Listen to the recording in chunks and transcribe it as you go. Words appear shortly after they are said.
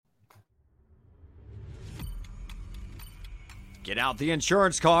Get out the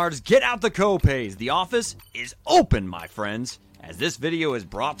insurance cards, get out the copays. The office is open, my friends, as this video is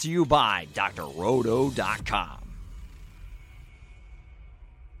brought to you by drroto.com.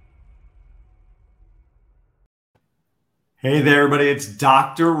 Hey there, everybody. It's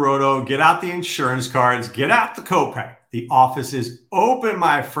Dr. Roto. Get out the insurance cards. Get out the copay. The office is open,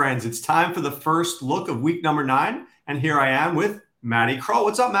 my friends. It's time for the first look of week number 9. And here I am with Maddie Kroll.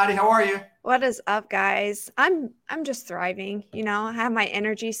 What's up, Maddie? How are you? What is up, guys? I'm just thriving. You know, I have my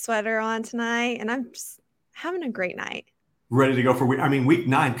energy sweater on tonight, and I'm just having a great night. Ready to go for week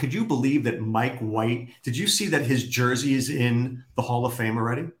 9. Could you believe that Mike White, did you see that his jersey is in the Hall of Fame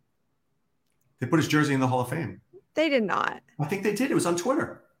already? They put his jersey in the Hall of Fame. They did not. I think they did. It was on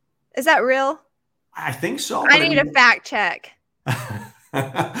Twitter. Is that real? I think so. I need a fact check.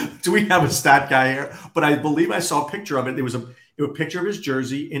 Do we have a stat guy here? But I believe I saw a picture of it. It was a picture of his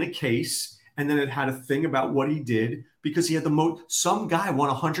jersey in a case, and then it had a thing about what he did because he had some guy won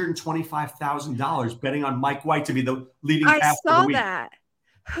 $125,000 betting on Mike White to be the leading passer of the week. I saw that.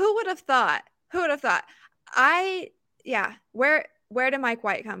 Who would have thought? Where did Mike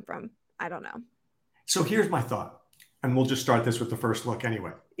White come from? I don't know. So here's my thought. And we'll just start this with the first look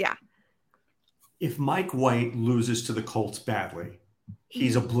anyway. Yeah. If Mike White loses to the Colts badly,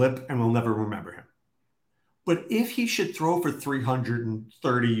 he's a blip and we'll never remember him. But if he should throw for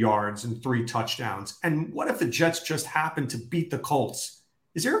 330 yards and 3 touchdowns, and what if the Jets just happen to beat the Colts?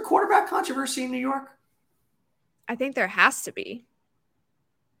 Is there a quarterback controversy in New York? I think there has to be.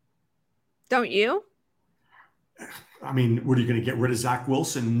 Don't you? I mean, what are you going to get rid of Zach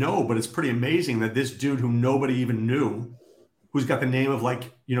Wilson? No, but it's pretty amazing that this dude who nobody even knew, who's got the name of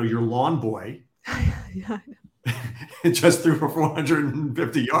your lawn boy, just threw for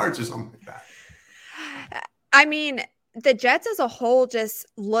 450 yards or something like that. I mean, the Jets as a whole just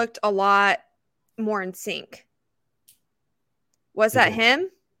looked a lot more in sync. Was that him?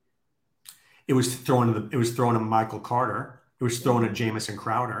 It was throwing to Michael Carter. It was throwing to Jamison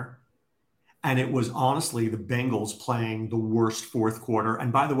Crowder. And it was honestly the Bengals playing the worst fourth quarter.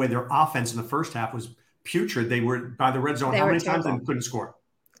 And by the way, their offense in the first half was putrid. They were by the red zone. How many times they couldn't score?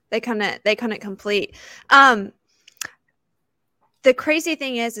 They couldn't complete. The crazy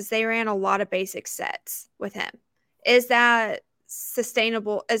thing is they ran a lot of basic sets with him. Is that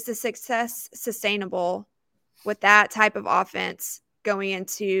sustainable? Is the success sustainable with that type of offense going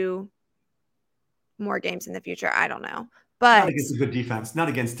into more games in the future? I don't know. But not against a good defense, not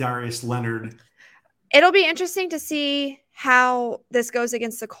against Darius Leonard. It'll be interesting to see how this goes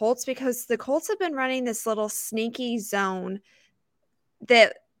against the Colts because the Colts have been running this little sneaky zone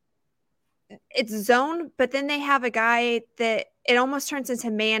that it's zone, but then they have a guy that it almost turns into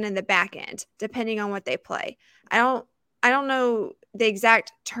man in the back end, depending on what they play. I don't know the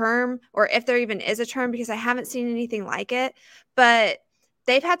exact term or if there even is a term because I haven't seen anything like it, but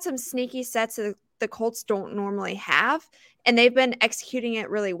they've had some sneaky sets that the Colts don't normally have. And they've been executing it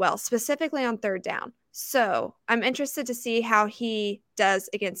really well, specifically on third down. So I'm interested to see how he does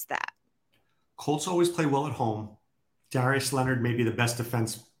against that. Colts always play well at home. Darius Leonard may be the best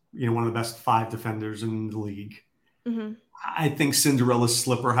defense, one of the best 5 defenders in the league. Mm-hmm. I think Cinderella's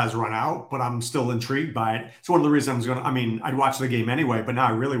slipper has run out, but I'm still intrigued by it. It's one of the reasons I'd watch the game anyway, but now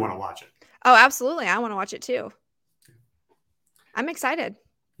I really want to watch it. Oh, absolutely. I want to watch it too. I'm excited.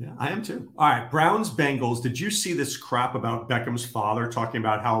 Yeah, I am too. All right, Browns, Bengals. Did you see this crap about Beckham's father talking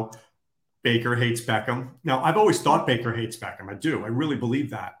about how Baker hates Beckham? Now, I've always thought Baker hates Beckham. I do. I really believe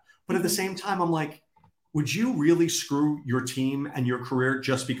that. But at the same time, I'm like, would you really screw your team and your career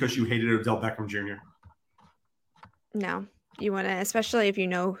just because you hated Odell Beckham Jr.? No, you wouldn't, especially if you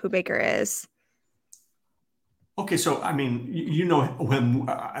know who Baker is. Okay, so, I mean, you know him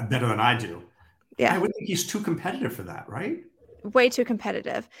better than I do. Yeah. I would think he's too competitive for that, right? Way too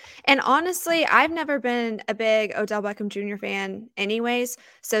competitive. And honestly, I've never been a big Odell Beckham Jr. fan anyways,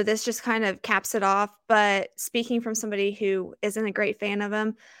 so this just kind of caps it off. But speaking from somebody who isn't a great fan of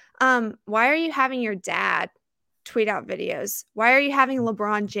him, why are you having your dad tweet out videos? Why are you having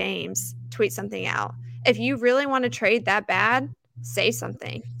LeBron James tweet something out? If you really want to trade that bad, say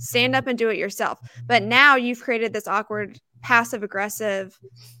something. Stand up and do it yourself. But now you've created this awkward, passive-aggressive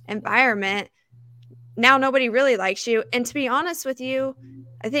environment. Now nobody really likes you. And to be honest with you,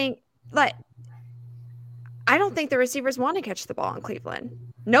 I don't think the receivers want to catch the ball in Cleveland.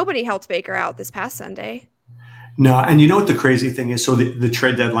 Nobody helped Baker out this past Sunday. No, and you know what the crazy thing is? So the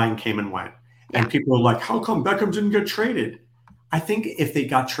trade deadline came and went. And people are like, how come Beckham didn't get traded? I think if they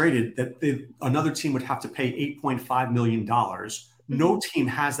got traded, another team would have to pay $8.5 million. No team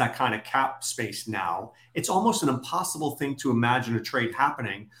has that kind of cap space now. It's almost an impossible thing to imagine a trade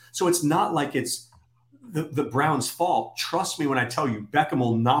happening. So it's not like it's the Browns' fault. Trust me when I tell you, Beckham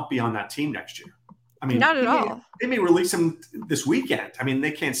will not be on that team next year. I mean, not at all. They may release him this weekend. I mean,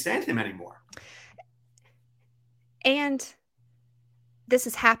 they can't stand him anymore. And this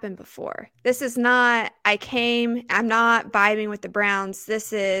has happened before. This is not, I'm not vibing with the Browns.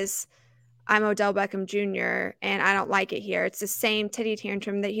 This is, I'm Odell Beckham Jr. and I don't like it here. It's the same titty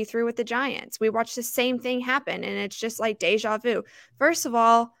tantrum that he threw with the Giants. We watched the same thing happen, and it's just like deja vu. First of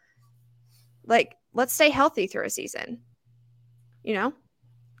all, like, let's stay healthy through a season. You know,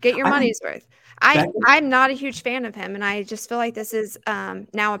 get your money's worth. I'm not a huge fan of him, and I just feel like this is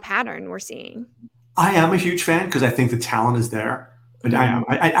now a pattern we're seeing. I am a huge fan because I think the talent is there. But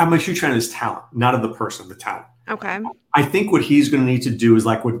I'm a huge fan of his talent, not of the person, the talent. Okay. I think what he's going to need to do is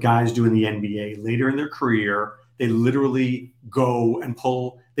like what guys do in the NBA later in their career. They literally go and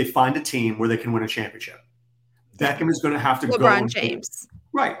they find a team where they can win a championship. Beckham is going to have to go. LeBron James.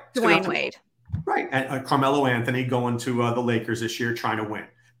 Right. Dwayne Wade. Right. And Carmelo Anthony going to the Lakers this year trying to win.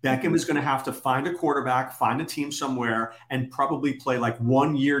 Beckham is going to have to find a quarterback, find a team somewhere, and probably play like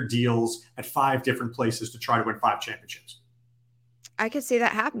 1-year deals at 5 different places to try to win 5 championships. I could see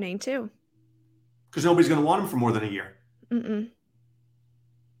that happening too. Because nobody's going to want him for more than a year.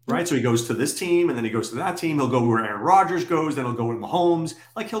 Right? So he goes to this team, and then he goes to that team. He'll go where Aaron Rodgers goes, then he'll go with Mahomes.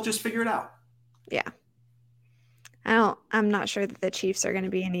 Like, he'll just figure it out. Yeah. I'm not sure that the Chiefs are going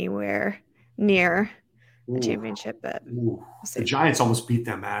to be anywhere near the championship, but we'll see. The Giants almost beat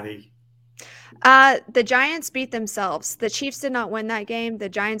them, Maddie. The Giants beat themselves. The Chiefs did not win that game. The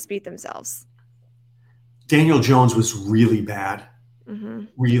Giants beat themselves. Daniel Jones was really bad.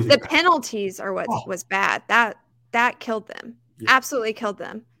 Really the bad. Penalties are what was bad. That killed them. Yeah. Absolutely killed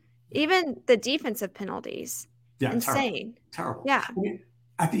them. Even the defensive penalties. Yeah, insane. Terrible. Yeah. I mean,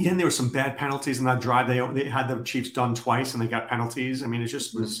 at the end, there were some bad penalties in that drive. They had the Chiefs done twice, and they got penalties. I mean, it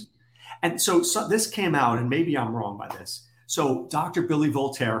just was. And so this came out, and maybe I'm wrong by this. So Dr. Billy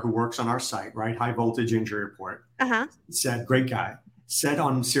Voltaire, who works on our site, right, High Voltage Injury Report, said, great guy, said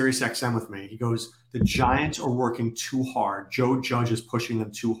on Sirius XM with me, he goes, the Giants are working too hard. Joe Judge is pushing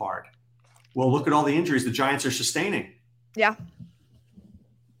them too hard. Well, look at all the injuries the Giants are sustaining. Yeah.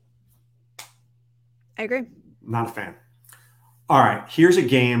 I agree. Not a fan. All right, here's a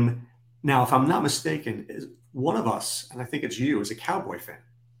game. Now, if I'm not mistaken, is one of us, and I think it's you, is a Cowboy fan.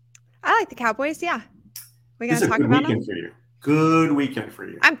 I like the Cowboys, yeah. We're going to talk about them? For you. Good weekend for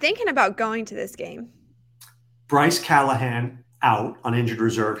you. I'm thinking about going to this game. Bryce Callahan out on injured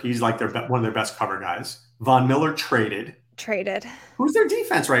reserve. He's like one of their best cover guys. Von Miller traded. Who's their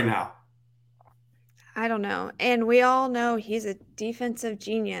defense right now? I don't know. And we all know he's a defensive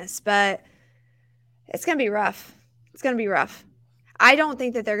genius, but it's going to be rough. It's going to be rough. I don't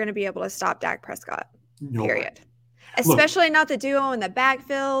think that they're going to be able to stop Dak Prescott, period. Especially not the duo in the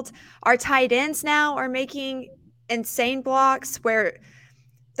backfield. Our tight ends now are making insane blocks where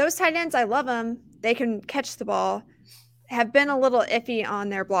those tight ends, I love them. They can catch the ball, have been a little iffy on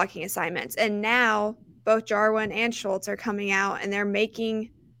their blocking assignments. And now both Jarwin and Schultz are coming out and they're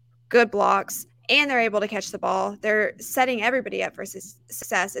making good blocks and they're able to catch the ball. They're setting everybody up for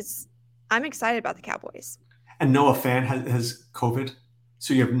success. I'm excited about the Cowboys. And Noah Fant has COVID.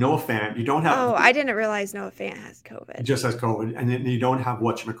 So you have Noah Fant. You don't have. Oh, I didn't realize Noah Fant has COVID. He just has COVID, and then you don't have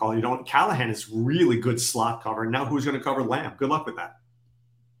whatchamacallit. Callahan is really good slot cover. Now who's going to cover Lamb? Good luck with that.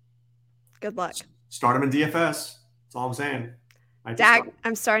 Good luck. Start him in DFS. That's all I'm saying. Dak.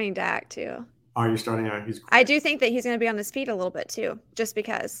 I'm starting Dak too. Oh, you're starting? I do think that he's going to be on his feet a little bit too, just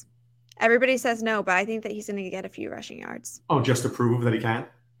because everybody says no, but I think that he's going to get a few rushing yards. Oh, just to prove that he can.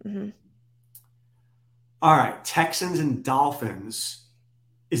 Mm-hmm. All right, Texans and Dolphins.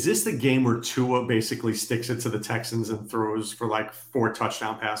 Is this the game where Tua basically sticks it to the Texans and throws for like 4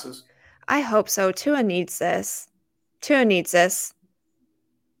 touchdown passes? I hope so. Tua needs this. What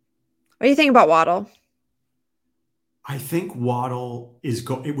do you think about Waddle? I think Waddle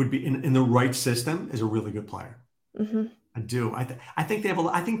it would be in the right system is a really good player. Mm-hmm. I do. I think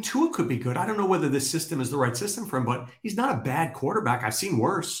I think Tua could be good. I don't know whether this system is the right system for him, but he's not a bad quarterback. I've seen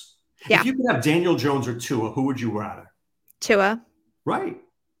worse. Yeah. If you could have Daniel Jones or Tua, who would you rather? Tua. Right.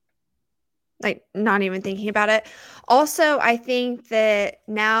 Like, not even thinking about it. Also, I think that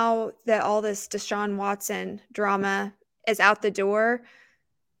now that all this Deshaun Watson drama is out the door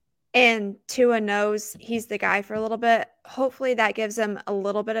and Tua knows he's the guy for a little bit, hopefully that gives him a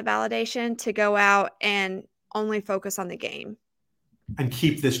little bit of validation to go out and only focus on the game. And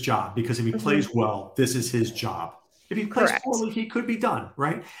keep this job, because if he plays well, this is his job. If he plays poorly, he could be done,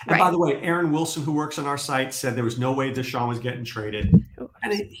 right? And by the way, Aaron Wilson, who works on our site, said there was no way Deshaun was getting traded.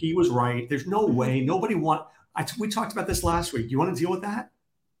 And he was right. There's no way. Nobody we talked about this last week. You want to deal with that?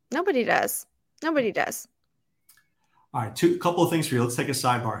 Nobody does. Nobody does. All right, couple of things for you. Let's take a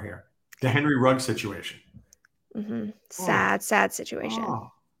sidebar here. The Henry Ruggs situation. Sad situation.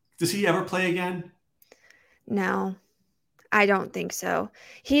 Oh. Does he ever play again? No, I don't think so.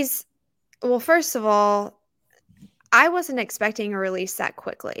 Well, first of all, I wasn't expecting a release that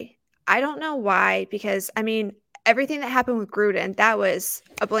quickly. I don't know why, because, I mean, everything that happened with Gruden, that was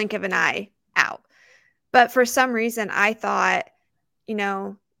a blink of an eye out. But for some reason, I thought,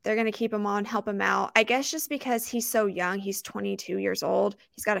 they're going to keep him on, help him out. I guess just because he's so young, he's 22 years old.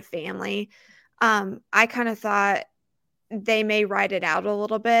 He's got a family. I kind of thought they may ride it out a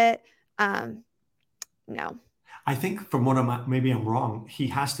little bit. No. I think from what maybe I'm wrong. He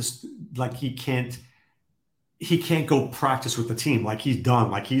has to, he can't go practice with the team. Like he's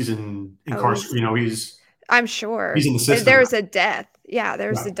done. Like he's incarcerated. I'm sure he's in the system. There was a death. Yeah,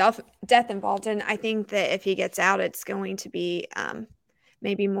 there's a death involved. And I think that if he gets out, it's going to be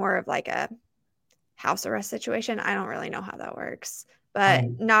maybe more of like a house arrest situation. I don't really know how that works, but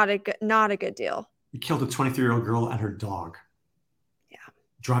not a good deal. He killed a 23-year-old girl and her dog. Yeah.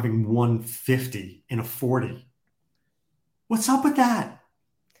 Driving 150 in a 40. What's up with that?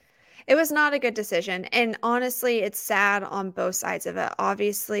 It was not a good decision. And honestly, it's sad on both sides of it.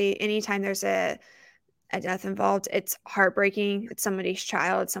 Obviously, anytime there's a death involved, it's heartbreaking. It's somebody's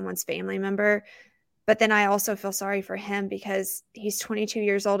child, someone's family member. But then I also feel sorry for him because he's 22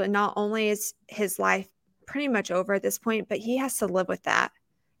 years old. And not only is his life pretty much over at this point, but he has to live with that.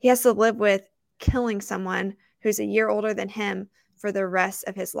 He has to live with killing someone who's a year older than him for the rest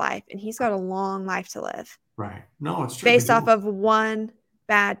of his life. And he's got a long life to live. Right. No, it's true. Based off of one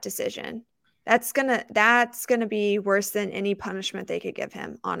bad decision. That's gonna be worse than any punishment they could give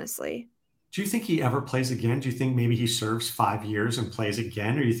him, honestly. Do you think he ever plays again? Do you think maybe he serves 5 years and plays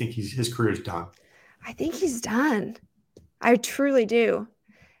again? Or do you think his career's done? I think he's done. I truly do.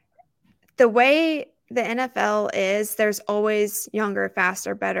 The way the NFL is, there's always younger,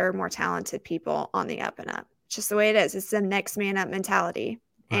 faster, better, more talented people on the up and up. It's just the way it is. It's the next man up mentality.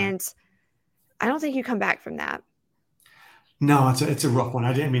 Right. And I don't think you come back from that. No, it's a rough one.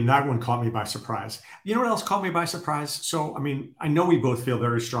 That one caught me by surprise. You know what else caught me by surprise? So, I know we both feel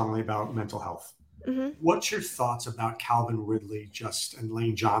very strongly about mental health. Mm-hmm. What's your thoughts about Calvin Ridley and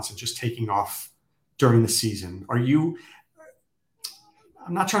Lane Johnson just taking off during the season? I'm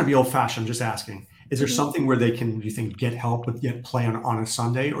not trying to be old fashioned, I'm just asking. Is there something where they can, you think, get help but yet play on a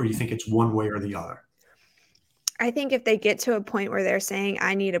Sunday, or you think it's one way or the other? I think if they get to a point where they're saying,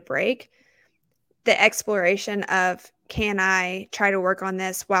 I need a break, the exploration of, can I try to work on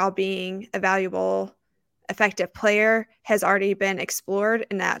this while being a valuable, effective player has already been explored,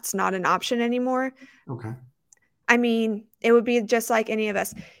 and that's not an option anymore. Okay. It would be just like any of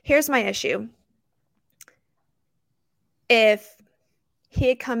us. Here's my issue. If he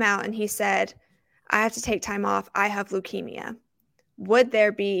had come out and he said, I have to take time off, I have leukemia, would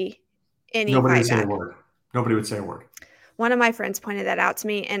there be any Nobody would fight say back? a word. Nobody would say a word. One of my friends pointed that out to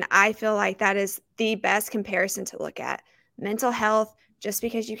me, and I feel like that is the best comparison to look at. Mental health, just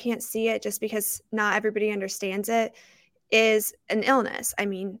because you can't see it, just because not everybody understands it, is an illness.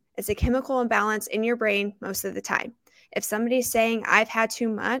 It's a chemical imbalance in your brain most of the time. If somebody's saying, I've had too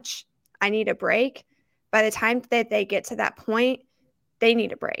much, I need a break, by the time that they get to that point, they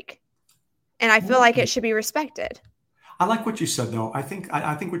need a break. And I feel like it should be respected. I like what you said, though. I think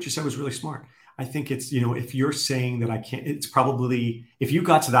what you said was really smart. I think it's, if you're saying that I can't, it's probably, if you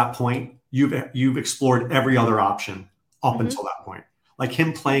got to that point, you've explored every other option up until that point. Like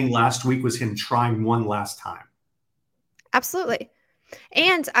him playing last week was him trying one last time. Absolutely.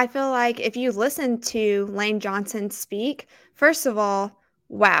 And I feel like if you listen to Lane Johnson speak, first of all,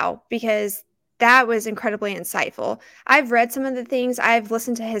 wow, because that was incredibly insightful. I've read some of the things, I've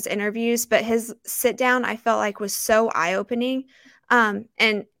listened to his interviews, but his sit down I felt like was so eye-opening.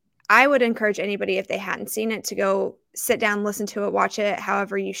 And I would encourage anybody, if they hadn't seen it, to go sit down, listen to it, watch it,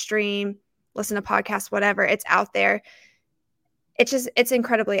 however you stream, listen to podcasts, whatever, it's out there. It's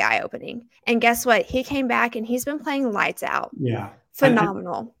incredibly eye-opening. And guess what? He came back and he's been playing lights out. Yeah.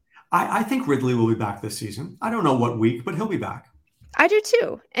 Phenomenal. I think Ridley will be back this season. I don't know what week, but he'll be back. I do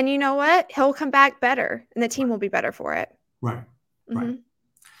too. And you know what? He'll come back better and the team will be better for it. Right. Right.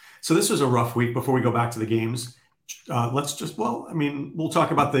 So this was a rough week. Before we go back to the games, we'll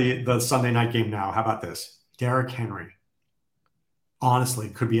talk about the Sunday night game now. How about this? Derrick Henry, honestly,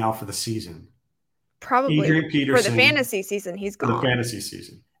 could be out for the season. Probably Adrian Peterson, for the fantasy season, he's gone. For the fantasy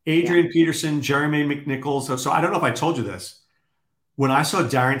season. Adrian Peterson, Jeremy McNichols. So I don't know if I told you this. When I saw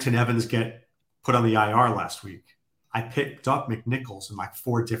Darrington Evans get put on the IR last week, I picked up McNichols in like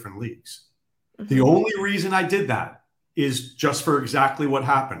 4 different leagues. The only reason I did that is just for exactly what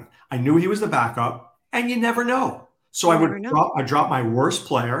happened. I knew he was the backup, and you never know. So I dropped my worst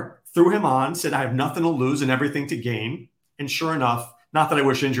player, threw him on, said I have nothing to lose and everything to gain. And sure enough, not that I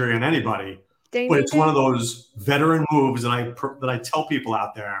wish injury on anybody, but it's one of those veteran moves that I tell people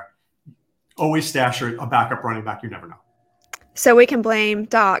out there: always stash a backup running back. You never know. So we can blame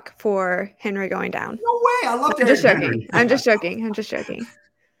Doc for Henry going down. No way! I love just joking. I'm just joking.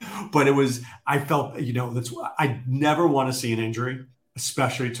 But I felt, I never want to see an injury,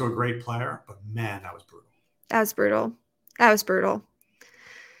 especially to a great player. But man, that was brutal. That was brutal.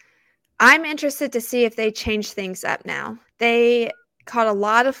 I'm interested to see if they change things up now. They caught a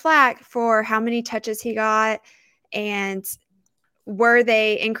lot of flack for how many touches he got, and were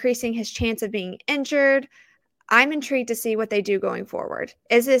they increasing his chance of being injured? I'm intrigued to see what they do going forward.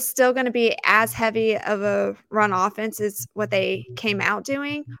 Is this still going to be as heavy of a run offense as what they came out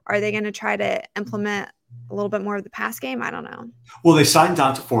doing? Are they going to try to implement a little bit more of the pass game? I don't know. Well, they signed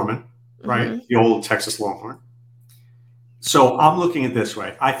D'Onta Foreman, right? Mm-hmm. The old Texas Longhorn. So I'm looking at it this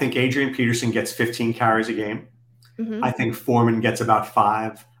way. I think Adrian Peterson gets 15 carries a game. Mm-hmm. I think Foreman gets about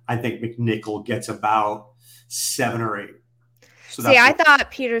 5. I think McNichol gets about 7 or 8. So I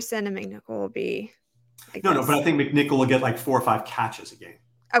thought Peterson and McNichol will be... No, but I think McNichol will get like 4 or 5 catches a game.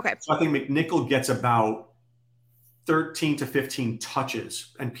 Okay. So I think McNichol gets about 13 to 15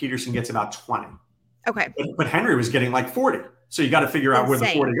 touches, and Peterson gets about 20. Okay. But Henry was getting like 40. So you got to figure out where the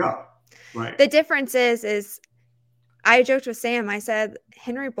 40 go. Right. The difference is I joked with Sam. I said,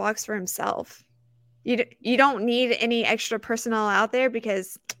 Henry blocks for himself. You don't need any extra personnel out there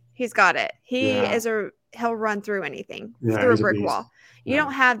because he's got it. He'll run through anything, through a brick wall. You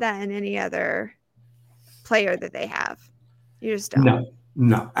don't have that in any other player that they have. You just don't.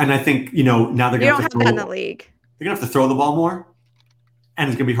 No. And I think, now they're going to have that in the league. They're going to have to throw the ball more. And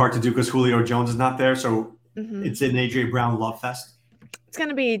it's going to be hard to do because Julio Jones is not there. So It's an A.J. Brown love fest. It's going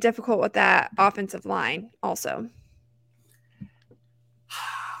to be difficult with that offensive line also.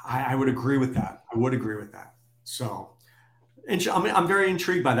 I would agree with that. So, I'm very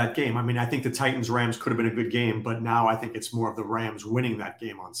intrigued by that game. I mean, I think the Titans-Rams could have been a good game, but now I think it's more of the Rams winning that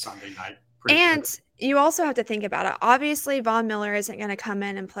game on Sunday night. And you also have to think about it. Obviously, Von Miller isn't going to come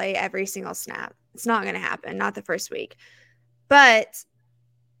in and play every single snap. It's not going to happen, not the first week. But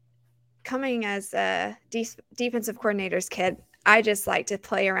coming as a defensive coordinator's kid, I just like to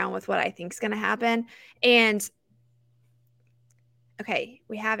play around with what I think is going to happen. And, okay,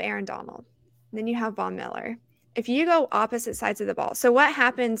 we have Aaron Donald. Then you have Von Miller. If you go opposite sides of the ball, so what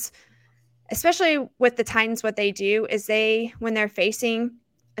happens, especially with the Titans, what they do is when they're facing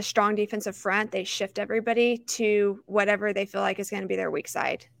a strong defensive front, they shift everybody to whatever they feel like is going to be their weak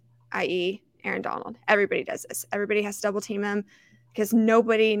side, i.e. Aaron Donald. Everybody does this. Everybody has to double team him because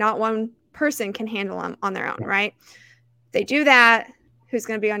not one person can handle him on their own, right? They do that, who's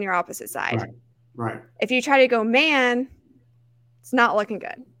going to be on your opposite side? Right. If you try to go man, it's not looking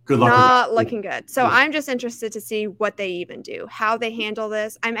good. Good luck. Not looking good. So I'm just interested to see what they even do, how they handle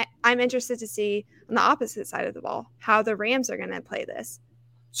this. I'm interested to see on the opposite side of the ball how the Rams are going to play this.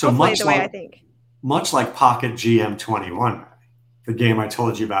 So much like Pocket GM 21, the game I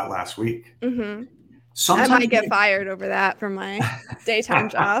told you about last week. Mm-hmm. I might get fired over that from my daytime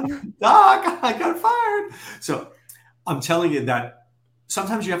job. Doc, I got fired. So I'm telling you that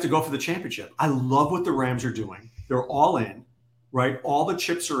sometimes you have to go for the championship. I love what the Rams are doing. They're all in, right? All the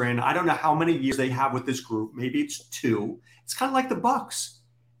chips are in. I don't know how many years they have with this group. Maybe it's 2. It's kind of like the Bucs.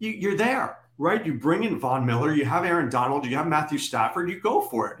 You're there. Right, you bring in Von Miller, you have Aaron Donald, you have Matthew Stafford, you go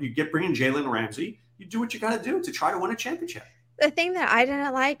for it. You bring in Jalen Ramsey, you do what you got to do to try to win a championship. The thing that I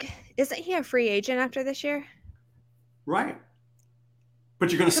didn't like, isn't he a free agent after this year? Right. But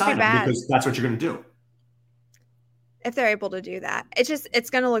you're going to sign him because that's what you're going to do. If they're able to do that.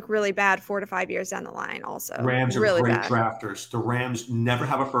 It's going to look really bad 4 to 5 years down the line also. Rams are really great bad. drafters. The Rams never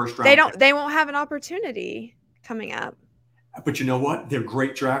have a first round. They won't have an opportunity coming up. But you know what? They're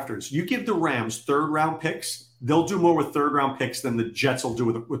great drafters. You give the Rams 3rd-round picks, they'll do more with 3rd-round picks than the Jets will do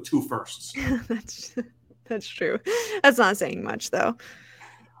with 2 firsts. That's true. That's not saying much, though.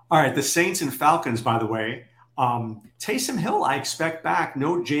 All right, the Saints and Falcons, by the way. Taysom Hill, I expect back.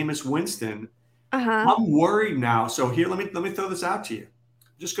 No Jameis Winston. I'm worried now. So here, let me throw this out to you.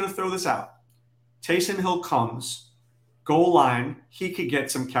 I'm just going to throw this out. Taysom Hill comes, goal line. He could get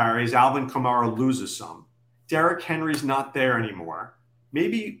some carries. Alvin Kamara loses some. Derrick Henry's not there anymore.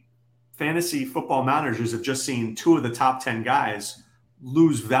 Maybe fantasy football managers have just seen 2 of the top 10 guys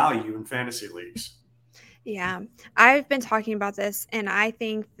lose value in fantasy leagues. Yeah, I've been talking about this, and I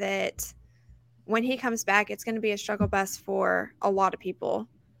think that when he comes back, it's going to be a struggle bus for a lot of people.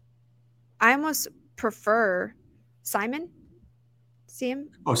 I almost prefer Simon?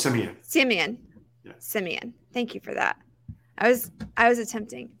 Oh, Simeon. Simeon. Yeah. Simeon. Thank you for that. I was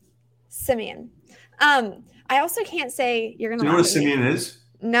attempting. Simeon. I also can't say you're gonna. Do you know what a Simeon is?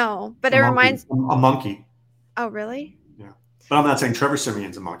 No, but it reminds a monkey. Oh, really? Yeah, but I'm not saying Trevor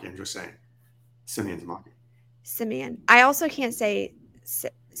Simeon's a monkey. I'm just saying Simeon's a monkey. Simeon. I also can't say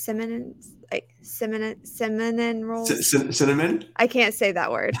cinnamon rolls. Cinnamon? I can't say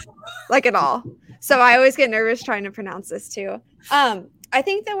that word like at all. So I always get nervous trying to pronounce this too. I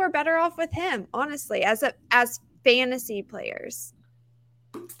think that we're better off with him, honestly, as fantasy players.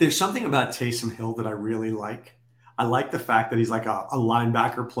 There's something about Taysom Hill that I really like. I like the fact that he's like a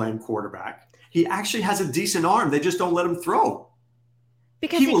linebacker playing quarterback. He actually has a decent arm. They just don't let him throw.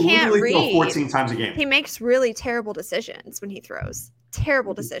 Because he can't read. Throw 14 times a game. He makes really terrible decisions when he throws.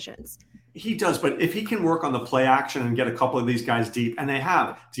 Terrible decisions. He does, but if he can work on the play action and get a couple of these guys deep, and they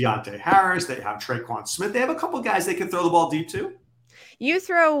have Deontay Harris, they have Traquan Smith, they have a couple of guys they can throw the ball deep to. You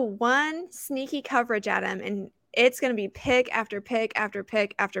throw one sneaky coverage at him, and it's going to be pick after pick after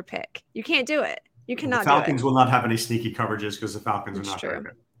pick after pick. You can't do it. You cannot do it. The Falcons will not have any sneaky coverages because the Falcons are not very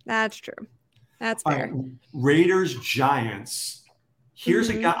good. That's true. That's fair. Raiders, Giants. Here's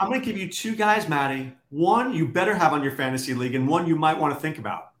a guy. I'm going to give you two guys, Maddie. One you better have on your fantasy league, and one you might want to think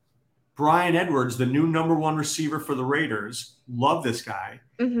about. Bryan Edwards, the new number one receiver for the Raiders. Love this guy.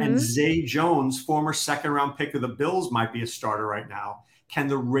 And Zay Jones, former second-round pick of the Bills, might be a starter right now. Can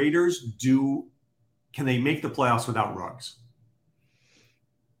the Raiders can they make the playoffs without Ruggs?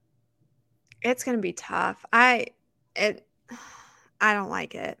 It's going to be tough. I don't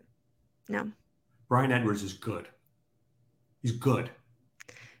like it. No. Bryan Edwards is good. He's good.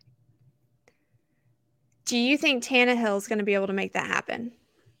 Do you think Tannehill is going to be able to make that happen?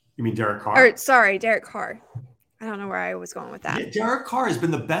 You mean Derek Carr? Derek Carr. I don't know where I was going with that. Yeah, Derek Carr has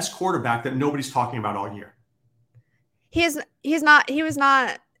been the best quarterback that nobody's talking about all year. He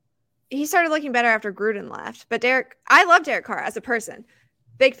started looking better after Gruden left. But I love Derek Carr as a person.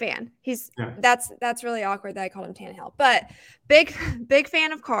 Big fan. That's really awkward that I called him Tannehill. But big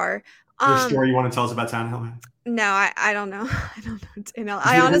fan of Carr. There's a story you want to tell us about Tannehill, man? No, I don't know. I don't know Tannehill.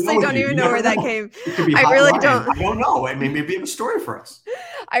 I honestly don't even know where that came. I really don't. I don't know. I mean, maybe you have a story for us.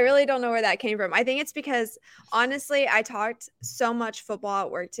 I really don't know where that came from. I think it's because, honestly, I talked so much football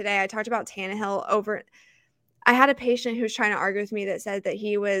at work today. I talked about Tannehill over. I had a patient who was trying to argue with me that said that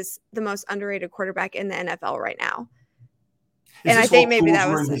he was the most underrated quarterback in the NFL right now. And I think maybe that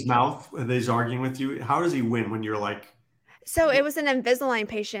was in his mouth. He's arguing with you. How does he win when you're like? So it was an Invisalign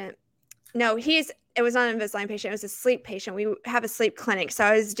patient. No, it was not an Invisalign patient. It was a sleep patient. We have a sleep clinic. So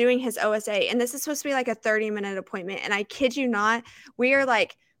I was doing his OSA, and this is supposed to be like a 30-minute appointment. And I kid you not, we are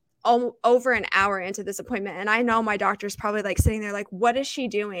like over an hour into this appointment. And I know my doctor's probably like sitting there like, what is she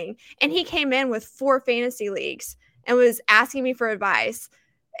doing? And he came in with 4 fantasy leagues and was asking me for advice.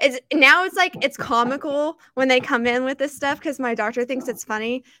 It's comical when they come in with this stuff because my doctor thinks it's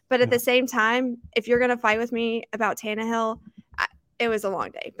funny. But at the same time, if you're going to fight with me about Tannehill, it was a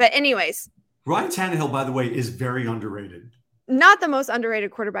long day. But anyways. Ryan Tannehill, by the way, is very underrated. Not the most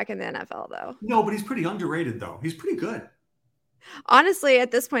underrated quarterback in the NFL, though. No, but he's pretty underrated, though. He's pretty good. Honestly, at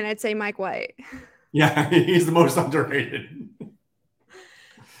this point, I'd say Mike White. Yeah, he's the most underrated.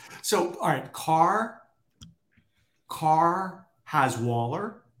 So, all right, Carr has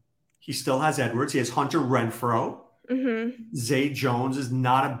Waller. He still has Edwards. He has Hunter Renfrow. Zay Jones is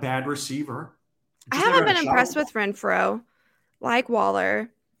not a bad receiver. I haven't been impressed with Renfrow. Like Waller.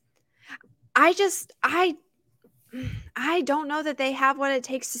 I don't know that they have what it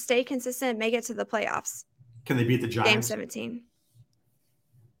takes to stay consistent and make it to the playoffs. Can they beat the Giants? Game 17.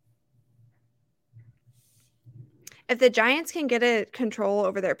 If the Giants can get a control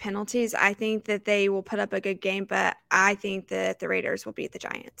over their penalties, I think that they will put up a good game, but I think that the Raiders will beat the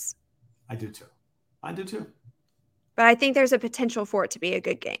Giants. I do too. But I think there's a potential for it to be a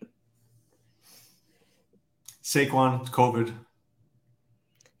good game. Saquon, COVID.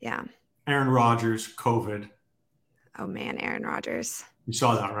 Yeah. Aaron Rodgers, COVID. Oh, man, Aaron Rodgers. You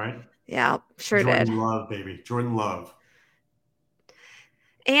saw that, right? Yeah, sure Jordan did. Jordan Love, baby. Jordan Love.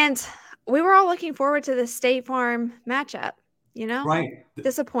 And we were all looking forward to the State Farm matchup, Right.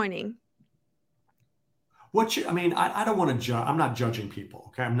 Disappointing. I don't want to judge. I'm not judging people,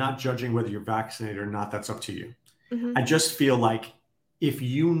 okay? I'm not judging whether you're vaccinated or not. That's up to you. I just feel like if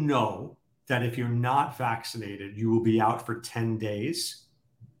you know that if you're not vaccinated, you will be out for 10 days,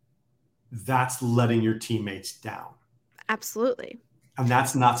 that's letting your teammates down. Absolutely. And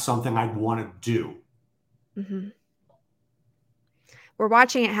that's not something I'd want to do. We're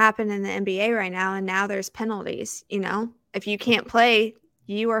watching it happen in the NBA right now, and now there's penalties. If you can't play,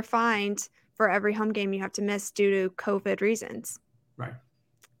 you are fined for every home game you have to miss due to COVID reasons. Right.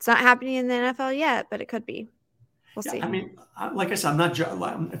 It's not happening in the NFL yet, but it could be. We'll see. I mean, like I said, I'm not.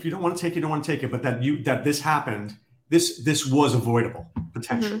 If you don't want to take it, you don't want to take it. But that this happened, this was avoidable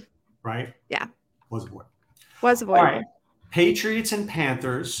potentially, right? Yeah, was avoidable. Was avoidable. All right. Patriots and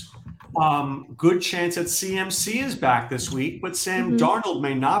Panthers. Good chance that CMC is back this week, but Sam Darnold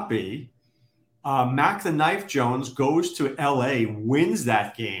may not be. Mac the Knife Jones goes to LA, wins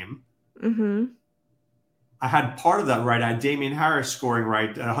that game. I had part of that right. I had Damian Harris scoring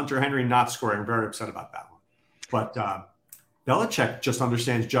right. Hunter Henry not scoring. I'm very upset about that one. But Belichick just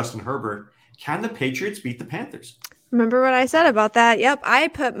understands Justin Herbert. Can the Patriots beat the Panthers? Remember what I said about that? Yep, I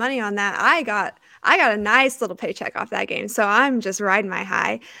put money on that. I got a nice little paycheck off that game, so I'm just riding my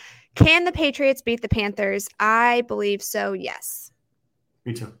high. Can the Patriots beat the Panthers? I believe so, yes.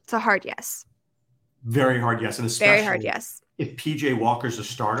 Me too. It's a hard yes. Very hard yes, and especially very hard yes. If PJ Walker's a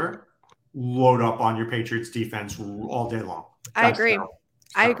starter, load up on your Patriots defense all day long. I agree.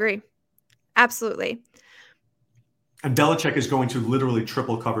 I agree. Absolutely. And Belichick is going to literally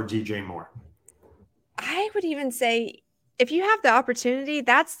triple cover DJ Moore. I would even say if you have the opportunity,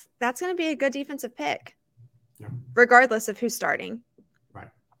 that's going to be a good defensive pick, regardless of who's starting. Right.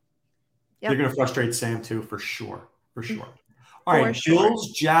 Yep. They're going to frustrate Sam too, for sure. For sure. All right, Bills,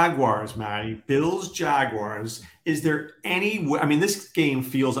 Jaguars, Maddie. Bills, Jaguars. Is there any – I mean, this game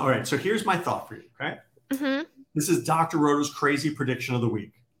feels – all right, so here's my thought for you, okay? This is Dr. Roto's crazy prediction of the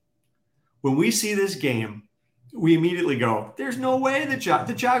week. When we see this game, we immediately go, there's no way the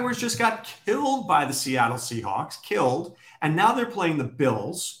Jaguars just got killed by the Seattle Seahawks, killed, and now they're playing the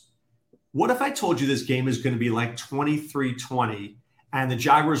Bills. What if I told you this game is going to be like 23-20 and the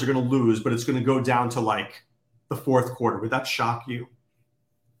Jaguars are going to lose, but it's going to go down to like the fourth quarter? Would that shock you?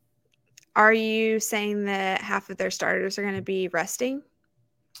 Are you saying that half of their starters are going to be resting?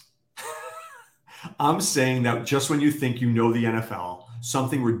 I'm saying that just when you think you know the NFL,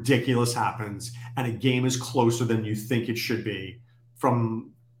 something ridiculous happens and a game is closer than you think it should be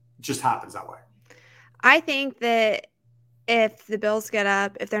just happens that way. I think that if the Bills get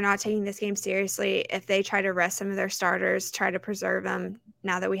up, if they're not taking this game seriously, if they try to rest some of their starters, try to preserve them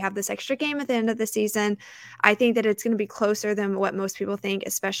now that we have this extra game at the end of the season, I think that it's going to be closer than what most people think,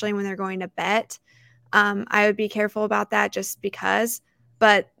 especially when they're going to bet. I would be careful about that just because,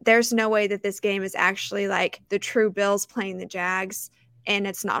 but there's no way that this game is actually like the true Bills playing the Jags and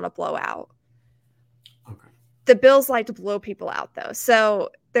it's not a blowout. Okay. The Bills like to blow people out though. So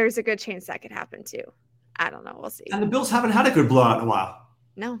there's a good chance that could happen too. I don't know. We'll see. And the Bills haven't had a good blowout in a while.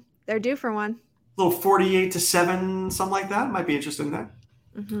 No, they're due for one. A little 48-7, something like that. Might be interested in that.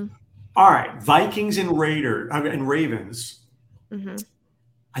 All right. Vikings and Ravens.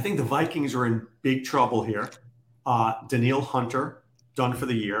 I think the Vikings are in big trouble here. Danielle Hunter, done for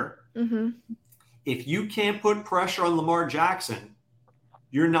the year. If you can't put pressure on Lamar Jackson,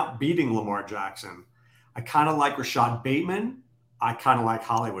 you're not beating Lamar Jackson. I kind of like Rashad Bateman. I kind of like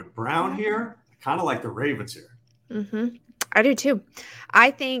Hollywood Brown here. I kind of like the Ravens here. I do too.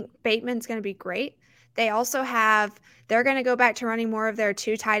 I think Bateman's going to be great. They also they're going to go back to running more of their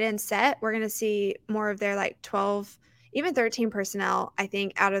 2 tight end set. We're going to see more of their like 12, even 13 personnel, I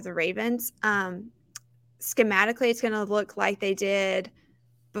think, out of the Ravens. Schematically, it's going to look like they did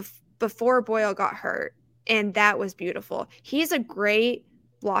before Boyle got hurt. And that was beautiful. He's a great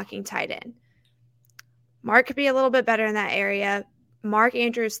blocking tight end. Mark could be a little bit better in that area. Mark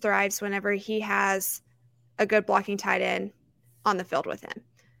Andrews thrives whenever he has a good blocking tight end on the field with him.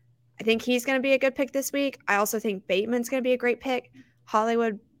 I think he's going to be a good pick this week. I also think Bateman's going to be a great pick.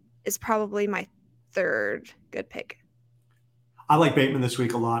 Hollywood is probably my 3rd good pick. I like Bateman this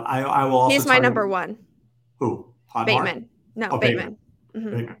week a lot. I will also. He's my number 1. Who? Hot Bateman. Mark? No, Bateman.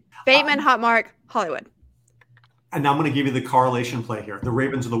 Bateman, Hot Mark, Hollywood. And now I'm going to give you the correlation play here. The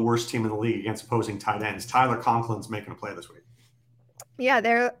Ravens are the worst team in the league against opposing tight ends. Tyler Conklin's making a play this week. Yeah,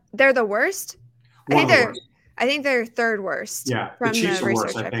 they're the worst. I think they're 3rd worst. Yeah, the Chiefs are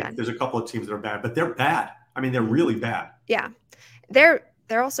worse. I think there's a couple of teams that are bad, but they're bad. I mean, they're really bad. Yeah, they're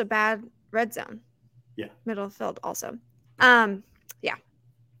also bad red zone. Yeah, middle of the field also. Yeah.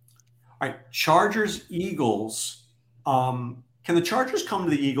 All right, Chargers, Eagles. Can the Chargers come to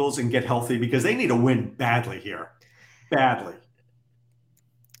the Eagles and get healthy because they need a win badly here? Badly.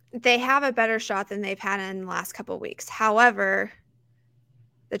 They have a better shot than they've had in the last couple of weeks. However,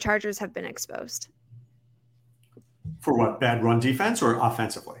 the Chargers have been exposed. For what? Bad run defense or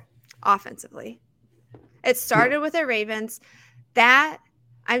offensively? Offensively. It started with the Ravens. That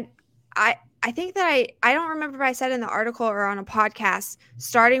I think that I don't remember if I said in the article or on a podcast,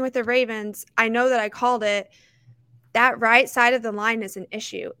 starting with the Ravens, I know that I called it. That right side of the line is an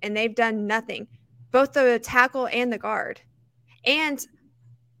issue, and they've done nothing, both the tackle and the guard. And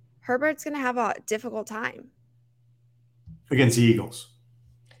Herbert's going to have a difficult time against the Eagles.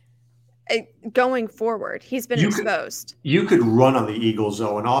 Going forward, he's been exposed. You could run on the Eagles,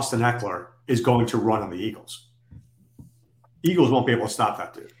 though, and Austin Eckler is going to run on the Eagles. Eagles won't be able to stop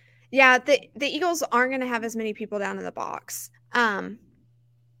that dude. Yeah, the Eagles aren't going to have as many people down in the box. I'm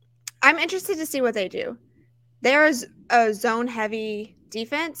interested to see what they do. There's a zone-heavy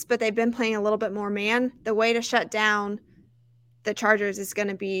defense, but they've been playing a little bit more man. The way to shut down the Chargers is going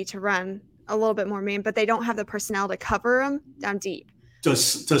to be to run a little bit more man, but they don't have the personnel to cover them down deep.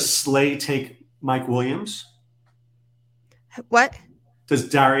 Does Slay take Mike Williams? What? Does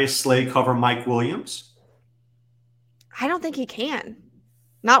Darius Slay cover Mike Williams? I don't think he can.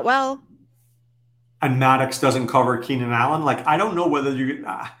 Not well. And Maddox doesn't cover Keenan Allen? Like, I don't know whether you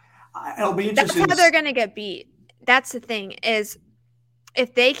it'll be interesting. That's how they're going to get beat. That's the thing, is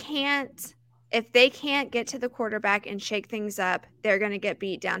if they can't get to the quarterback and shake things up, they're going to get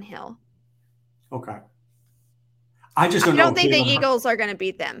beat downhill. Okay. I don't think the Eagles are going to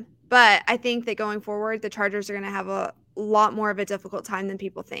beat them, but I think that going forward, the Chargers are going to have a lot more of a difficult time than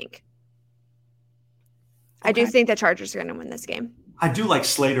people think. Okay. I do think the Chargers are going to win this game. I do like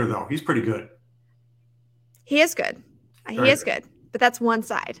Slater, though. He's pretty good. He is good. He is good, but that's one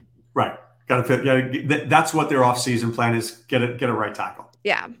side. Right. Got to fit. Yeah, that's what their offseason plan is. Get a right tackle.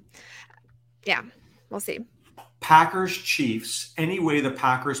 Yeah. We'll see. Packers Chiefs. Any way the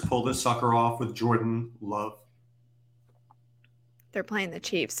Packers pull this sucker off with Jordan Love? They're playing the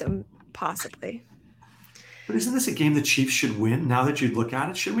Chiefs, so possibly. But isn't this a game the Chiefs should win? Now that you look at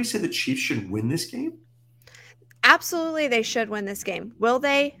it, shouldn't we say the Chiefs should win this game? Absolutely, they should win this game. Will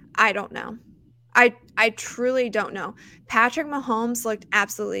they? I don't know. I truly don't know. Patrick Mahomes looked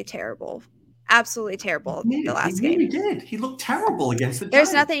absolutely terrible. Absolutely terrible the last game. He did. He looked terrible against the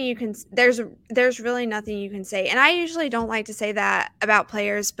Giants. There's really nothing you can say. And I usually don't like to say that about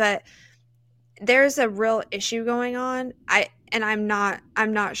players, but there's a real issue going on. I'm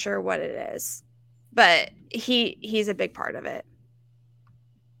not sure what it is. But he's a big part of it.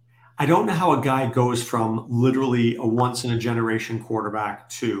 I don't know how a guy goes from literally a once in a generation quarterback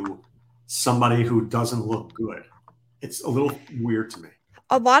to somebody who doesn't look good. It's a little weird to me.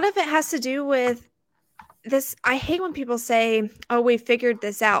 A lot of it has to do with this. I hate when people say, "Oh, we figured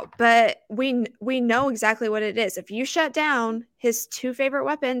this out," but we know exactly what it is. If you shut down his two favorite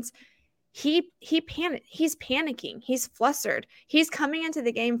weapons, he's panicking. He's flustered. He's coming into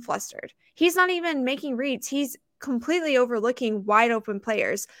the game flustered. He's not even making reads. He's completely overlooking wide open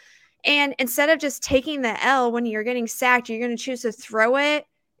players. And instead of just taking the L when you're getting sacked, you're going to choose to throw it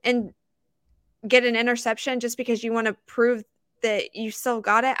and get an interception just because you want to prove that you still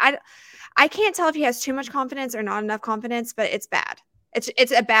got it. I can't tell if he has too much confidence or not enough confidence, but it's bad.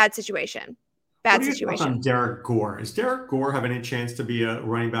 It's a bad situation. Bad situation. On Derek Gore, is Derek Gore have any chance to be a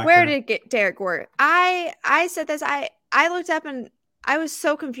running back? Where did get Derek Gore? I said this. I looked up and I was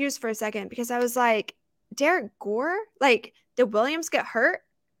so confused for a second because I was like, Derek Gore? Like, did Williams get hurt?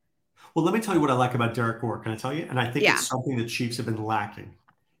 Well, let me tell you what I like about Derek Gore. Can I tell you? And I think it's something the Chiefs have been lacking.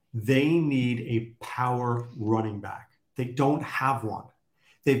 They need a power running back. They don't have one.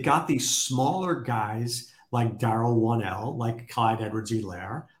 They've got these smaller guys like Darrell Wonnell, like Clyde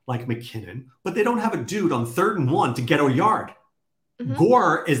Edwards-Helaire, like McKinnon, but they don't have a dude on 3rd and 1 to get a yard. Mm-hmm.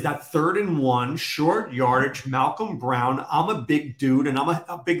 Gore is that 3rd and 1, short yardage, Malcolm Brown. I'm a big dude and I'm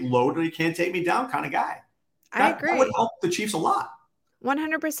a big load and he can't take me down kind of guy. I agree. That would help the Chiefs a lot.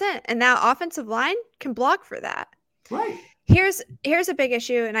 100%. And that offensive line can block for that. Right. Here's a big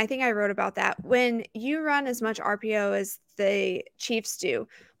issue, and I think I wrote about that. When you run as much RPO as the Chiefs do,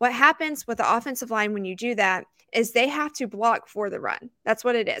 what happens with the offensive line when you do that is they have to block for the run. That's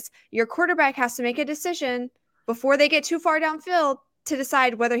what it is. Your quarterback has to make a decision before they get too far downfield to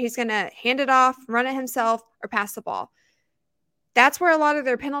decide whether he's going to hand it off, run it himself, or pass the ball. That's where a lot of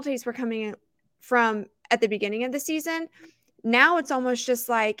their penalties were coming from at the beginning of the season. Now it's almost just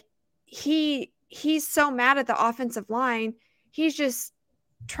like he's so mad at the offensive line. He's just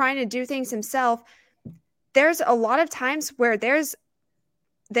trying to do things himself. There's a lot of times where there's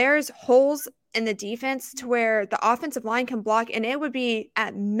holes in the defense to where the offensive line can block, and it would be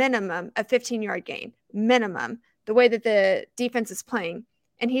at minimum a 15-yard gain, minimum, the way that the defense is playing.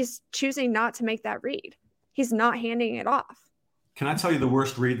 And he's choosing not to make that read. He's not handing it off. Can I tell you the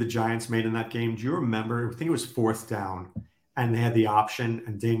worst read the Giants made in that game? Do you remember? I think it was 4th down. And they had the option,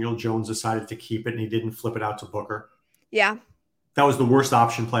 and Daniel Jones decided to keep it, and he didn't flip it out to Booker. Yeah. That was the worst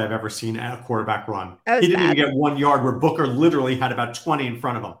option play I've ever seen at a quarterback run. He didn't even get 1 yard where Booker literally had about 20 in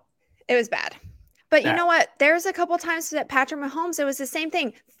front of him. It was bad. But you know what? There's a couple times that Patrick Mahomes, it was the same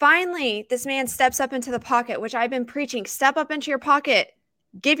thing. Finally, this man steps up into the pocket, which I've been preaching. Step up into your pocket.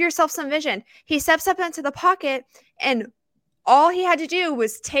 Give yourself some vision. He steps up into the pocket, and all he had to do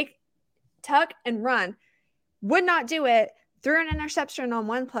was tuck, and run. Would not do it. Threw an interception on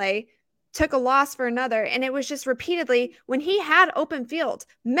one play. Took a loss for another. And it was just repeatedly when he had open field.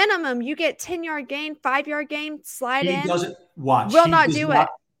 Minimum, you get 10-yard gain, 5-yard gain, slide in. He doesn't watch. Will not do it.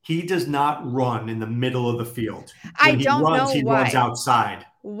 He does not run in the middle of the field. I don't know why. He runs outside.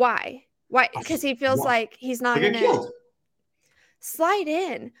 Why? Because he feels like he's not going to slide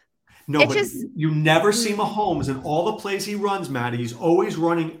in. No, but you never see Mahomes in all the plays he runs, Maddie. He's always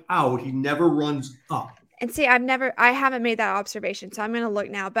running out. He never runs up. And see, I haven't made that observation, so I'm going to look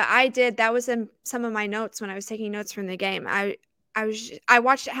now. But I did. That was in some of my notes when I was taking notes from the game. I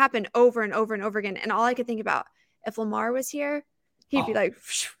watched it happen over and over and over again, and all I could think about, if Lamar was here, he'd be like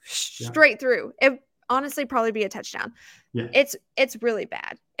straight through. It honestly probably be a touchdown. Yeah, it's really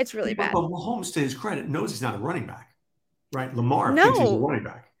bad. It's really bad. But Mahomes, to his credit, knows he's not a running back, right? Lamar thinks he's a running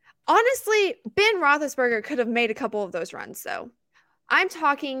back. Honestly, Ben Roethlisberger could have made a couple of those runs, though. I'm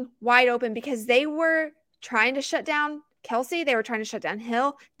talking wide open because they were trying to shut down Kelsey. They were trying to shut down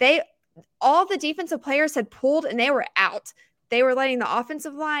Hill. All the defensive players had pulled and they were out. They were letting the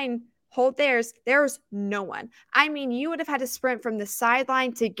offensive line hold theirs. There was no one. I mean, you would have had to sprint from the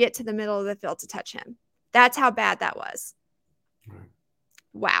sideline to get to the middle of the field to touch him. That's how bad that was. Right.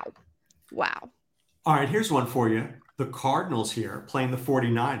 Wow. All right, here's one for you. The Cardinals here playing the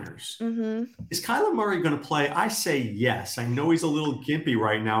 49ers. Mm-hmm. Is Kyler Murray going to play? I say yes. I know he's a little gimpy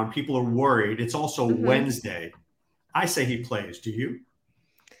right now and people are worried. It's also Wednesday. I say he plays. Do you?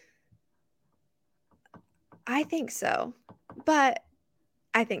 I think so. But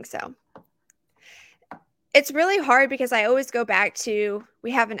I think so. It's really hard because I always go back to we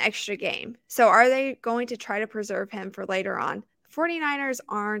have an extra game. So are they going to try to preserve him for later on? 49ers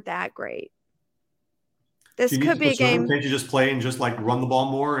aren't that great. This could be a game. Can't you just play and just like run the ball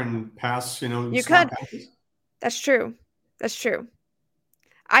more and pass, You could. Passes? That's true. That's true.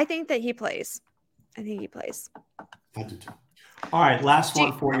 I think that he plays. I think he plays. I do too. All right, last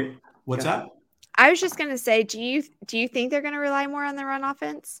one for you. What's that? I was just going to say, do you think they're going to rely more on the run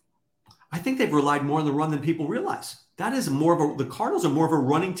offense? I think they've relied more on the run than people realize. That is the Cardinals are more of a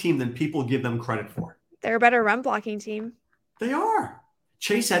running team than people give them credit for. They're a better run blocking team. They are.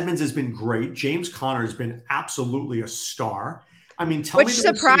 Chase Edmonds has been great. James Conner has been absolutely a star. I mean, which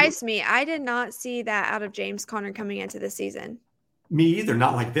surprised me. I did not see that out of James Conner coming into the season. Me either,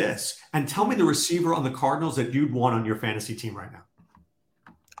 not like this. And tell me the receiver on the Cardinals that you'd want on your fantasy team right now.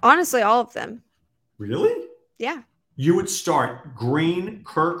 Honestly, all of them. Really? Yeah. You would start Green,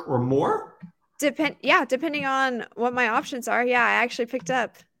 Kirk, or Moore? Depending on what my options are. Yeah, I actually picked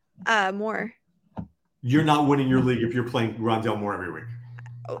up Moore. You're not winning your league if you're playing Rondale Moore every week.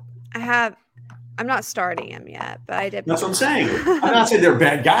 I'm not starting him yet, but I did. That's what I'm saying. I'm not saying they're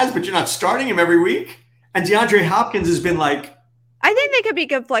bad guys, but you're not starting him every week. And DeAndre Hopkins has been like. I think they could be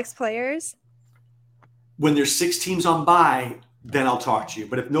good flex players. When there's 6 teams on bye, then I'll talk to you.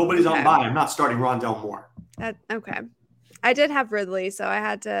 But if nobody's on bye, I'm not starting Rondale Moore. Okay. I did have Ridley, so I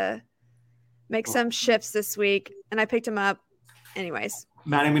had to make some shifts this week, and I picked him up. Anyways.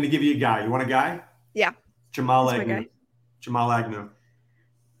 Matt, I'm going to give you a guy. You want a guy? Yeah. Jamal Agnew. Jamal Agnew.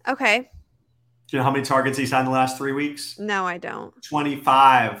 Okay. Do you know how many targets he's had in the last 3 weeks? No, I don't.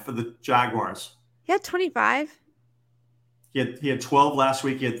 25 for the Jaguars. He had 25? He had 12 last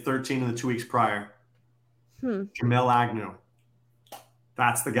week. He had 13 in the 2 weeks prior. Jamal Agnew.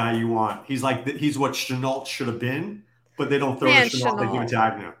 That's the guy you want. He's what Shenault should have been, but they don't throw to Shenault. They give it to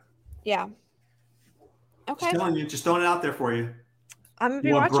Agnew. Yeah. Okay. Just telling you, just throwing it out there for you. I'm going to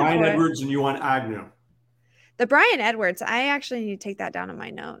be watching for it. You want Bryan Edwards and you want Agnew. The Bryan Edwards, I actually need to take that down in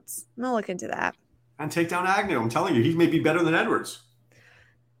my notes. I'm going to look into that. And take down Agnew. I'm telling you, he may be better than Edwards.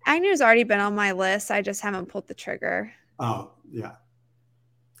 Agnew's already been on my list. I just haven't pulled the trigger. Oh, yeah.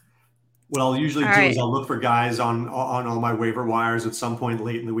 What I'll usually do is I'll look for guys on all my waiver wires at some point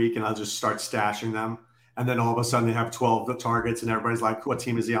late in the week, and I'll just start stashing them. And then all of a sudden they have 12 targets, and everybody's like, what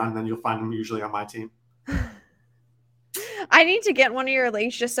team is he on? And then you'll find him usually on my team. I need to get one of your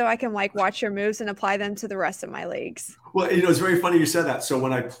leagues just so I can watch your moves and apply them to the rest of my leagues. Well, it's very funny you said that. So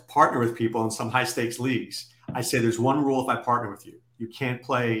when I partner with people in some high stakes leagues, I say there's one rule if I partner with you. You can't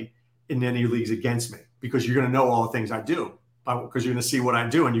play in any leagues against me because you're going to know all the things I do because you're going to see what I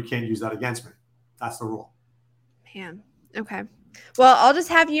do and you can't use that against me. That's the rule. Man. Okay. Well, I'll just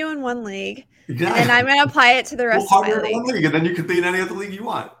have you in one league and then I'm going to apply it to the rest of my league. One league. And then you could be in any other league you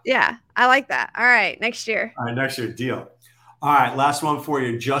want. Yeah. I like that. All right. Next year. All right. Next year. Deal. All right, last one for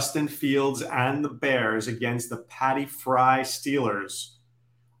you. Justin Fields and the Bears against the Patty Fry Steelers.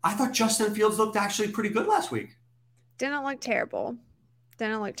 I thought Justin Fields looked actually pretty good last week. Didn't look terrible.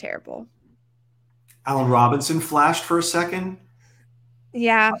 Allen Robinson flashed for a second.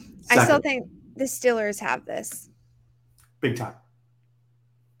 Yeah, I still think the Steelers have this. Big time.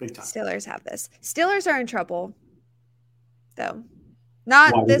 Steelers have this. Steelers are in trouble, though.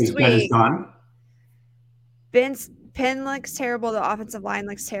 Not this week. Ben's Penn looks terrible. The offensive line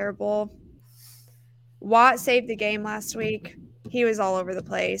looks terrible. Watt saved the game last week. He was all over the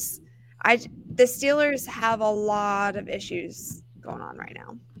place. The Steelers have a lot of issues going on right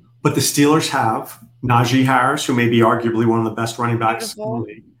now. But the Steelers have Najee Harris, who may be arguably one of the best running backs in the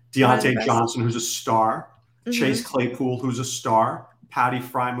league. Deontay Johnson, who's a star. Mm-hmm. Chase Claypool, who's a star. Patty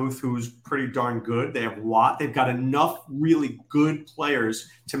Frymuth, who's pretty darn good. They have Watt. They've got enough really good players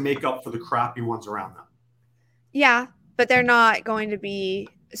to make up for the crappy ones around them. Yeah, but they're not going to be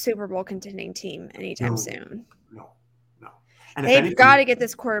a Super Bowl contending team anytime soon. No. And they've got to get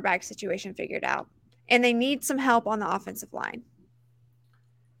this quarterback situation figured out. And they need some help on the offensive line.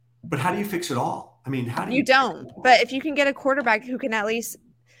 But how do you fix it all? I mean, how do you don't. But if you can get a quarterback who can at least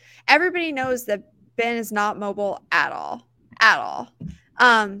 – everybody knows that Ben is not mobile at all.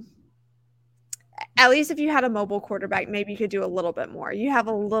 At least if you had a mobile quarterback, maybe you could do a little bit more. You have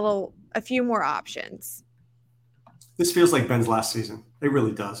a few more options. This feels like Ben's last season. It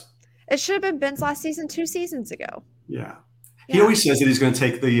really does. It should have been Ben's last season 2 seasons ago. Yeah. He always says that he's going to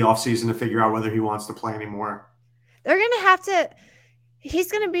take the offseason to figure out whether he wants to play anymore. They're going to have to –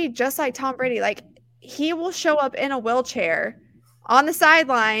 he's going to be just like Tom Brady. Like, he will show up in a wheelchair on the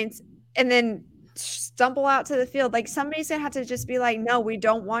sidelines and then stumble out to the field. Like, somebody's going to have to just be like, no, we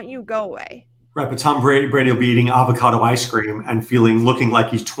don't want you. Go away. Right, but Tom Brady will be eating avocado ice cream and looking like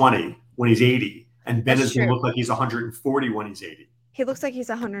he's 20 when he's 80. And Ben is going to look like he's 140 when he's 80. He looks like he's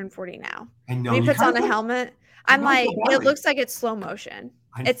 140 now. I know. When he puts on a helmet, I'm like, it looks like it's slow motion.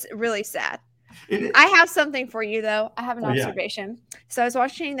 It's really sad. I have something for you, though. I have an observation. Yeah. So I was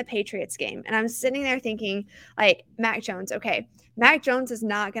watching the Patriots game, and I'm sitting there thinking, like, Mac Jones. Okay, Mac Jones is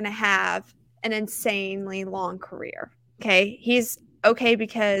not going to have an insanely long career. Okay, he's okay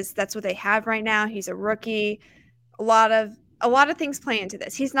because that's what they have right now. He's a rookie. A lot of things play into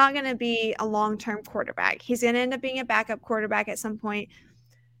this. He's not going to be a long-term quarterback. He's going to end up being a backup quarterback at some point.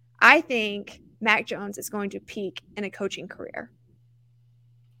 I think Mac Jones is going to peak in a coaching career.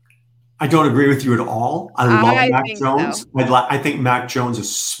 I don't agree with you at all. I love Mac Jones. So. I think Mac Jones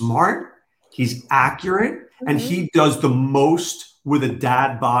is smart. He's accurate, and he does the most with a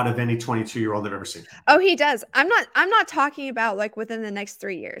dad bod of any 22-year-old I've ever seen. Oh, he does. I'm not talking about like within the next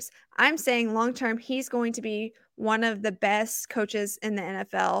 3 years. I'm saying long-term, he's going to be one of the best coaches in the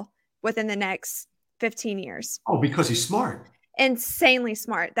NFL within the next 15 years. Oh, because he's smart. Insanely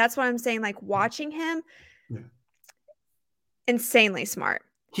smart. That's what I'm saying. Like, watching him, insanely smart.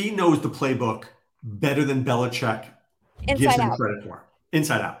 He knows the playbook better than Belichick gives him credit for.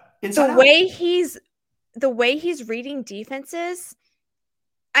 Inside out. The way he's reading defenses,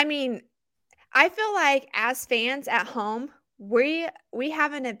 I mean, I feel like as fans at home, we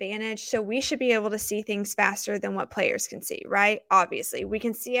have an advantage, so we should be able to see things faster than what players can see, right? Obviously, we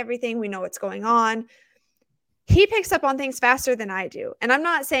can see everything. We know what's going on. He picks up on things faster than I do. And I'm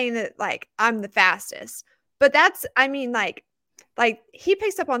not saying that, like, I'm the fastest, but that's, I mean, like he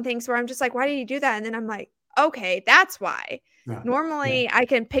picks up on things where I'm just like, why do you do that? And then I'm like, okay, that's why. Yeah. Normally I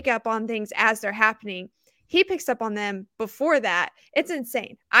can pick up on things as they're happening. He picks up on them before that. It's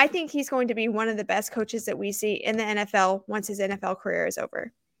insane. I think he's going to be one of the best coaches that we see in the NFL once his NFL career is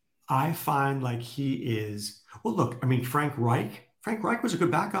over. I find like he is, well, look, I mean, Frank Reich was a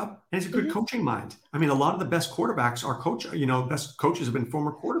good backup and he's a good coaching mind. I mean, a lot of the best quarterbacks are best coaches have been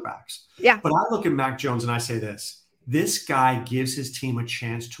former quarterbacks. Yeah. But I look at Mac Jones and I say this guy gives his team a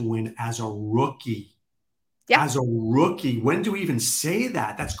chance to win as a rookie. Yeah. As a rookie. When do we even say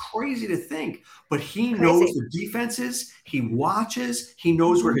that? That's crazy to think. But he knows the defenses. He watches. He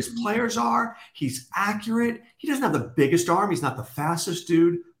knows where his players are. He's accurate. He doesn't have the biggest arm. He's not the fastest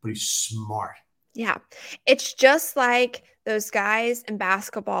dude, but he's smart. Yeah. It's just like those guys in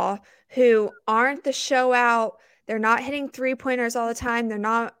basketball who aren't the show out. They're not hitting 3-pointers all the time. They're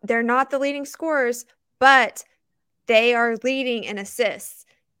not the leading scorers, but they are leading in assists.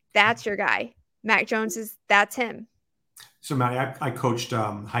 That's your guy. Mac Jones that's him. So, Maddie, I coached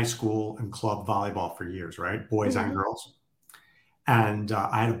high school and club volleyball for years, right? Boys and girls. And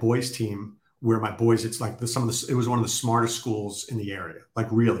I had a boys team where my boys, it's like it was one of the smartest schools in the area, like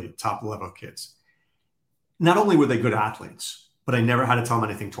really top level kids. Not only were they good athletes, but I never had to tell them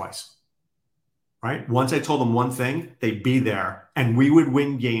anything twice. right? Once I told them one thing, they'd be there. And we would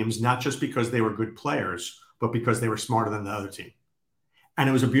win games, not just because they were good players, but because they were smarter than the other team. And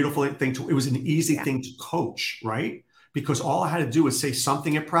it was a beautiful thing it was an easy thing to coach, right? Because all I had to do was say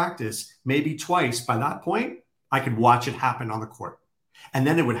something at practice, maybe twice. By that point, I could watch it happen on the court. And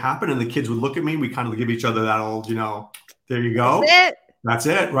then it would happen and the kids would look at me. We kind of give each other that old, there you go. That's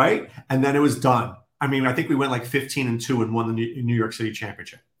it, right? And then it was done. I mean, I think we went like 15-2 and won the New York City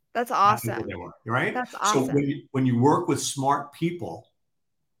championship. That's awesome. They were, right? That's awesome. So when you work with smart people,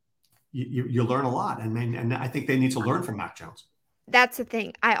 you learn a lot. And I think they need to learn from Mac Jones. That's the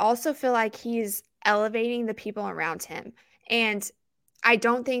thing. I also feel like he's elevating the people around him. And I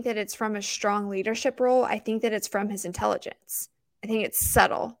don't think that it's from a strong leadership role. I think that it's from his intelligence. I think it's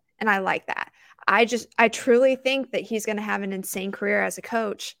subtle. And I like that. I truly think that he's going to have an insane career as a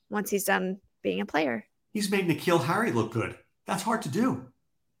coach once he's done being a player. He's made N'Keal Harry look good. That's hard to do.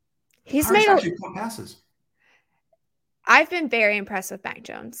 He's Harry's made actually caught passes. I've been very impressed with Mac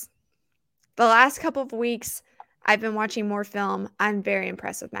Jones. The last couple of weeks, I've been watching more film. I'm very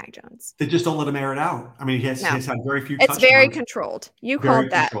impressed with Mac Jones. They just don't let him air it out. I mean, he's had very few touchdowns. It's very controlled. You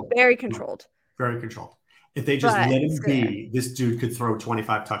called that. Very controlled. Very controlled. If they just let him be, this dude could throw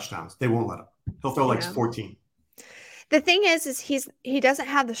 25 touchdowns. They won't let him. He'll throw like 14. The thing is he doesn't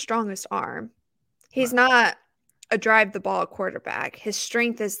have the strongest arm. He's not a drive the ball quarterback. His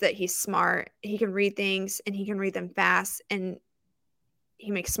strength is that he's smart. He can read things and he can read them fast and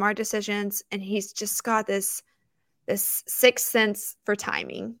he makes smart decisions and he's just got this sixth sense for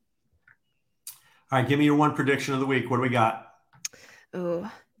timing. All right, give me your one prediction of the week. What do we got?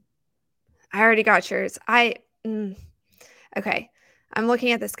 Oh, I already got yours. Okay. I'm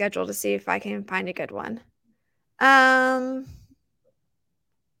looking at the schedule to see if I can find a good one. I'm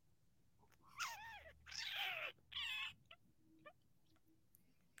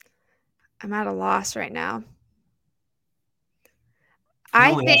at a loss right now.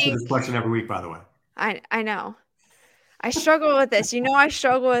 I only answer this question every week, by the way. I know. I struggle with this. I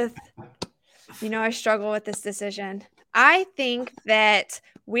struggle with this decision. I think that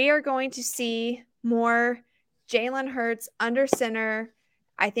we are going to see more Jalen Hurts under center.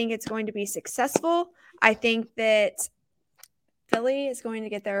 I think it's going to be successful. I think that Philly is going to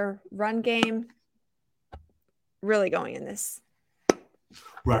get their run game really going in this.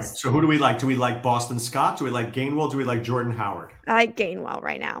 Right. So who do we like? Do we like Boston Scott? Do we like Gainwell? Do we like Jordan Howard? I like Gainwell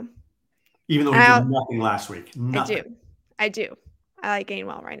right now. Even though he did nothing last week. Nothing. I do. I like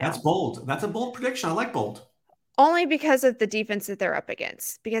Gainwell right now. That's bold. That's a bold prediction. I like bold. Only because of the defense that they're up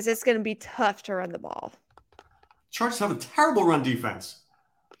against. Because it's going to be tough to run the ball. Chargers have a terrible run defense.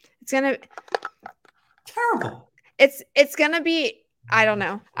 It's going to terrible. It's going to be, I don't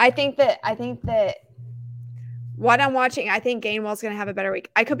know. I think that what I'm watching, I think Gainwell's going to have a better week.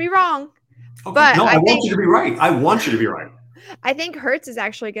 I could be wrong. Okay. But no, I want you to be right. I want you to be right. I think Hurts is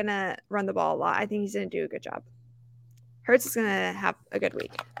actually going to run the ball a lot. I think he's going to do a good job. Hurts is going to have a good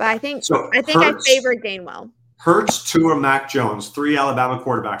week. But I think I favor Gainwell. Hurts, Tua, Mac Jones, 3 Alabama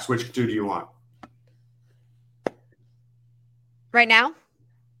quarterbacks. Which two do you want? Right now?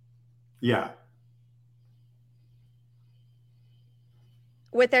 Yeah.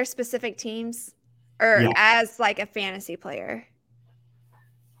 With their specific teams? Or as like a fantasy player?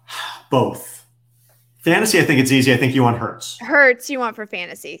 Both. Fantasy, I think it's easy. I think you want Hurts. Hurts you want for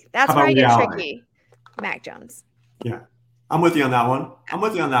fantasy. That's where I get tricky. Mac Jones. Yeah. I'm with you on that one.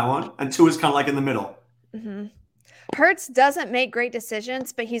 And Tua is kind of like in the middle. Mm-hmm. Hurts doesn't make great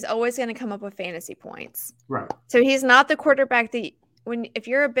decisions, but he's always going to come up with fantasy points. Right. So he's not the quarterback that if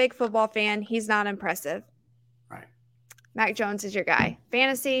you're a big football fan, he's not impressive. Right. Mac Jones is your guy.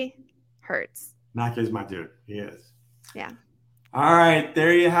 Fantasy, Hurts. Mac is my dude. He is. Yeah. All right.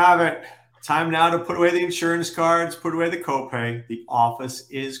 There you have it. Time now to put away the insurance cards, put away the copay. The office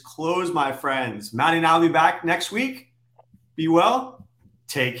is closed, my friends. Maddie and I will be back next week. Be well.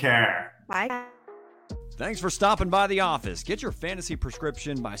 Take care. Bye. Thanks for stopping by the office. Get your fantasy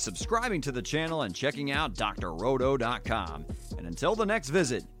prescription by subscribing to the channel and checking out drroto.com. And until the next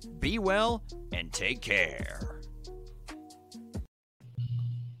visit, be well and take care.